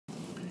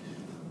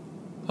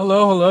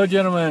Hello,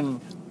 gentlemen.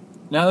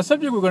 Now, the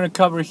subject we're going to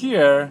cover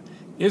here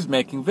is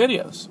making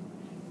videos.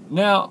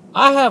 Now,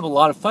 I have a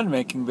lot of fun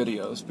making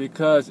videos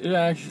because it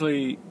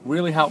actually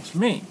really helps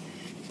me.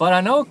 But I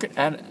know,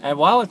 and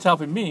while it's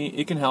helping me,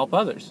 it can help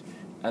others.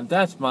 And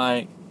that's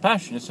my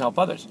passion, is to help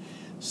others.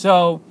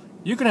 So,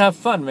 you can have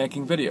fun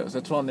making videos.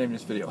 That's what I'll name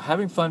this video.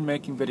 Having fun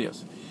making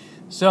videos.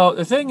 So,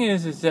 the thing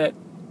is that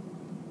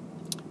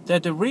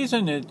the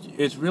reason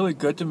it's really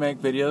good to make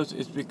videos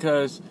is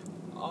because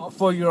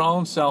for your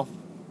own self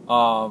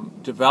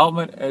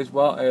development, as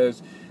well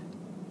as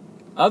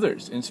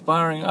others,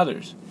 inspiring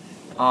others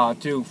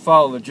to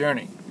follow the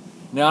journey.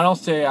 Now, I don't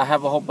say I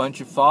have a whole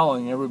bunch of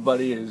following.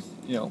 Everybody is,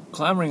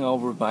 clamoring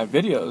over my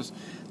videos.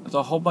 There's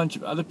a whole bunch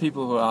of other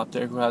people who are out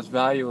there who has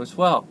value as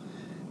well.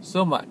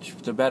 So much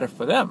the better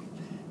for them.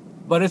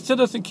 But it still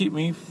doesn't keep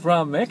me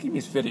from making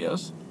these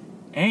videos.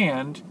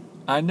 And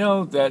I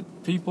know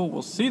that people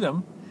will see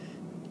them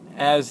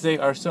as they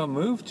are so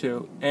moved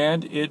to,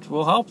 and it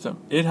will help them.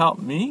 It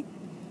helped me.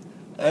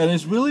 And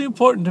it's really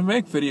important to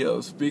make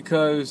videos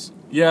because,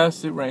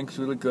 yes, it ranks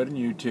really good in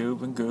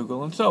YouTube and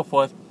Google and so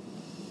forth.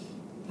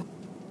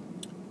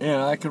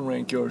 And I can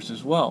rank yours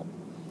as well.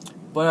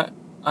 But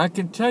I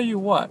can tell you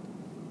what,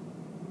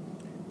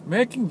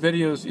 making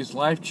videos is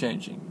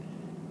life-changing.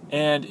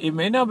 And it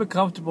may not be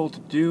comfortable to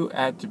do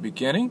at the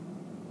beginning,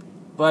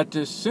 but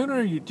the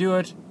sooner you do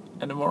it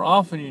and the more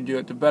often you do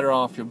it, the better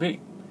off you'll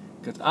be.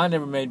 Because I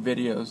never made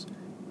videos.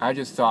 I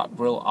just thought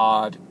real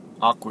odd,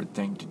 awkward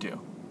thing to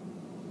do.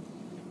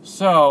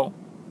 So,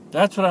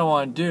 that's what I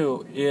want to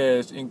do,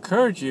 is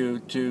encourage you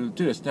to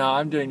do this. Now,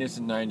 I'm doing this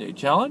in 90-day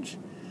challenge.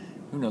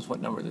 Who knows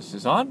what number this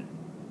is on?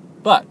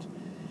 But,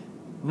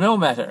 no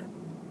matter.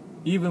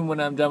 Even when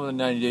I'm done with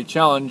the 90-day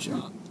challenge,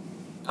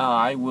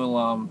 I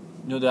will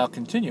no doubt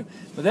continue.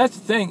 But that's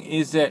the thing,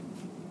 is that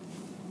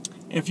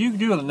if you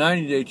do a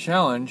 90-day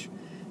challenge,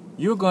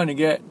 you're going to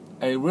get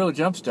a real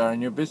jump start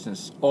in your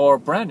business, or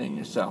branding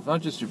yourself.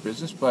 Not just your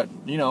business, but,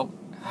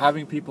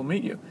 having people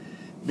meet you.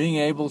 Being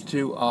able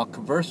to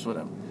converse with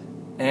them.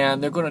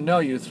 And they're going to know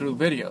you through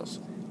videos.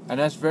 And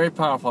that's very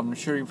powerful. I'm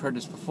sure you've heard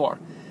this before.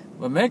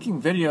 But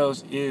making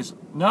videos is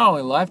not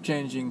only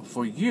life-changing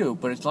for you,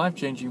 but it's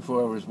life-changing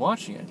for whoever's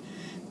watching it.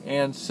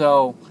 And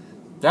so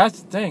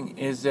that's the thing,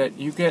 is that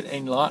you get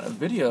a lot of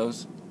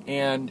videos,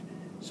 and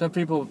some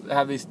people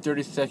have these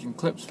 30-second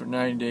clips for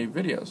 90-day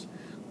videos.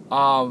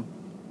 Or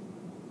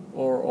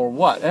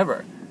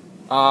whatever.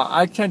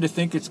 I tend to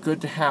think it's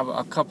good to have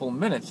a couple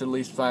minutes, at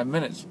least 5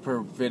 minutes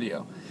per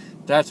video.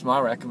 That's my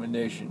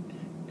recommendation.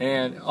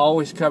 And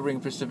always covering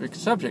a specific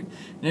subject.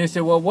 And you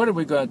say, well, what are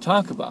we going to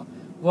talk about?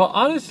 Well,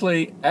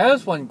 honestly,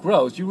 as one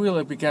grows, you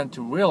really begin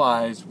to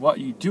realize what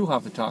you do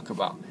have to talk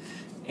about.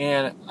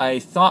 And a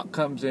thought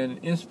comes in,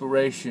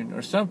 inspiration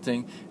or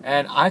something,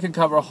 and I can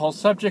cover a whole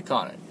subject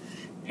on it.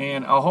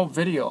 And a whole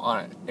video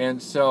on it.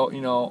 And so,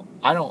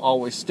 I don't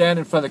always stand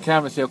in front of the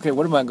camera and say, okay,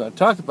 what am I going to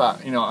talk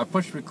about? I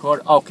push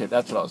record, okay,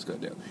 that's what I was going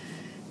to do.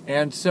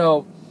 And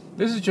so,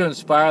 this is to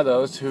inspire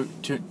those for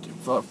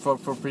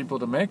people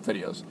to make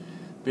videos.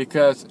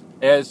 Because,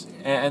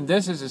 and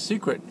this is a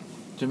secret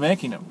to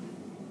making them.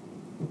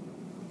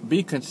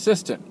 Be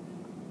consistent.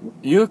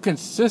 You're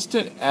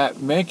consistent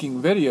at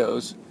making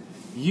videos,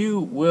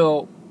 you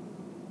will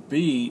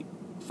be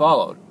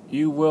followed.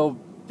 You will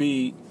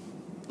be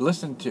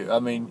listened to. I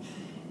mean,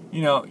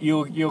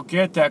 you'll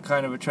get that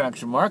kind of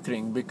attraction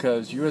marketing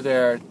because you're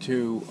there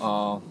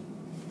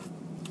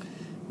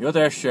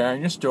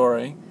sharing your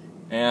story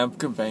and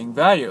conveying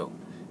value,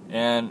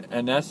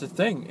 and that's the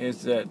thing,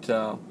 is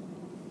that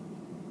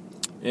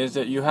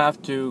you have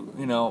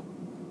to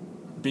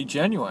be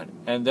genuine,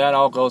 and that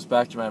all goes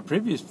back to my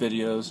previous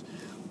videos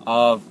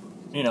of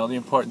the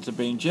importance of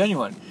being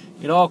genuine.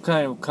 It all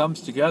kind of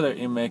comes together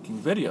in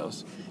making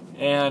videos.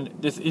 And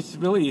it's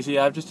really easy.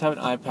 I just have an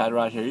iPad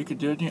right here. You could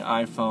do it on your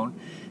iPhone.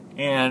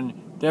 And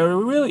there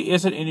really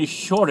isn't any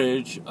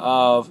shortage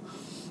of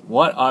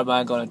what am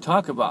I going to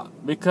talk about.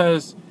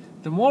 Because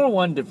the more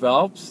one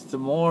develops, the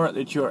more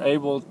that you're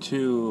able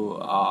to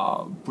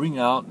bring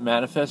out,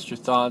 manifest your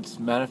thoughts,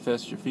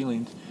 manifest your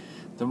feelings,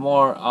 the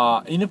more,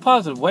 in a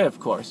positive way, of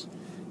course,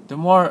 the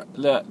more,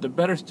 the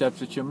better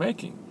steps that you're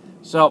making.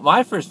 So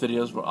my first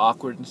videos were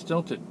awkward and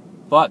stilted.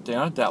 But they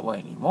aren't that way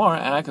anymore,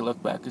 and I can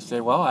look back and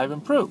say, well, I've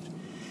improved.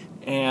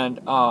 And,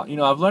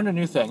 I've learned a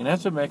new thing, and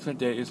that's what makes my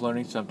day, is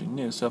learning something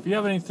new. So if you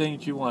have anything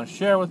that you want to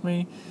share with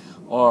me,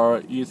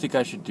 or you think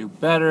I should do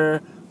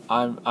better,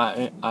 I'm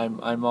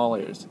all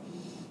ears.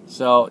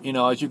 So,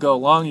 as you go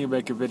along, you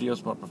make your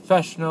videos more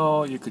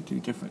professional, you could do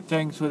different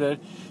things with it,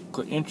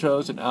 put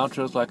intros and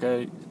outros like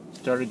I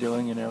started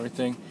doing and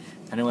everything,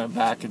 and I went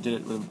back and did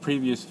it with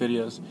previous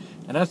videos,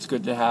 and that's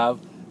good to have.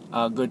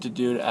 Good to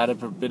do, to add a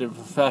bit of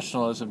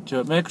professionalism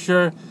to it. Make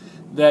sure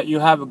that you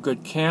have a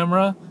good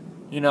camera,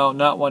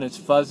 not one that's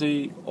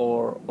fuzzy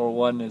or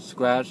one that's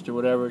scratched or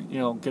whatever.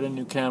 Get a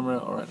new camera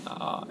or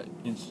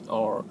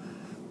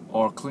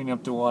clean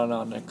up the one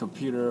on the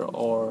computer,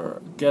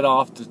 or get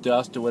off the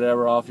dust or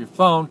whatever off your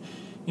phone.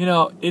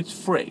 It's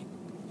free.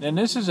 and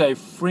this is a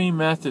free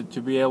method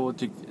to be able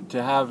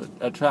to have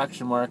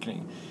attraction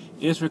marketing,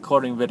 is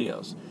recording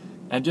videos.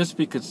 And just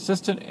be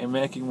consistent in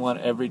making one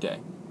every day.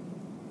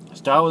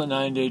 Start with a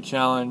 90-day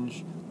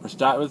challenge, or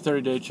start with a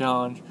 30-day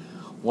challenge,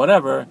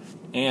 whatever,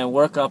 and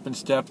work up in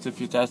steps if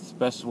that's the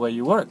best way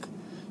you work.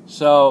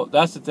 So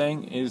that's the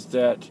thing, is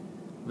that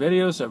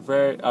videos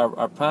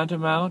are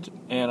tantamount,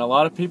 and a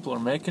lot of people are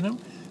making them,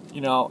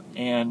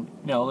 and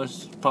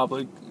there's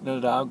probably no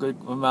doubt a good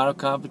amount of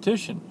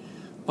competition.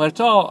 But it's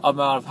all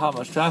about how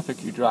much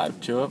traffic you drive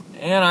to it,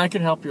 and I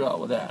can help you out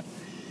with that.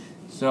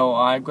 So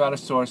I've got a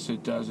source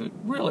that does it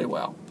really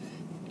well.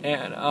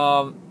 And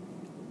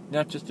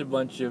not just a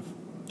bunch of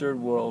third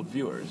world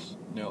viewers.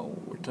 No,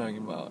 we're talking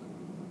about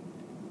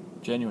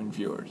genuine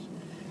viewers.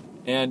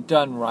 And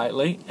done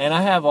rightly. And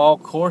I have all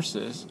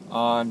courses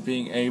on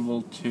being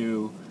able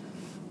to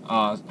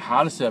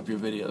how to set up your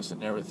videos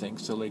and everything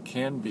so they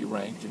can be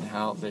ranked and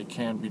how they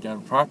can be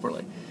done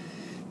properly.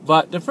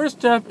 But the first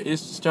step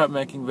is to start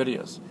making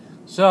videos.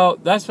 So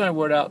that's my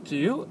word out to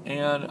you,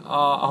 and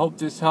I hope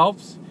this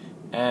helps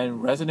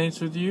and resonates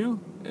with you.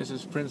 This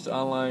is Prince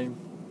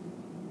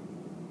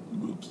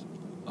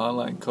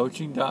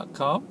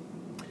onlinecoaching.com,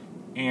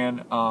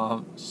 and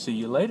see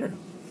you later.